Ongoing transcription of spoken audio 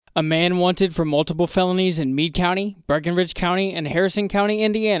A man wanted for multiple felonies in Meade County, Breckinridge County, and Harrison County,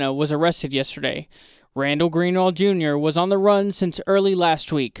 Indiana, was arrested yesterday. Randall Greenwald Jr. was on the run since early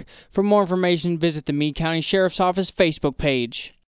last week. For more information, visit the Meade County Sheriff's Office Facebook page.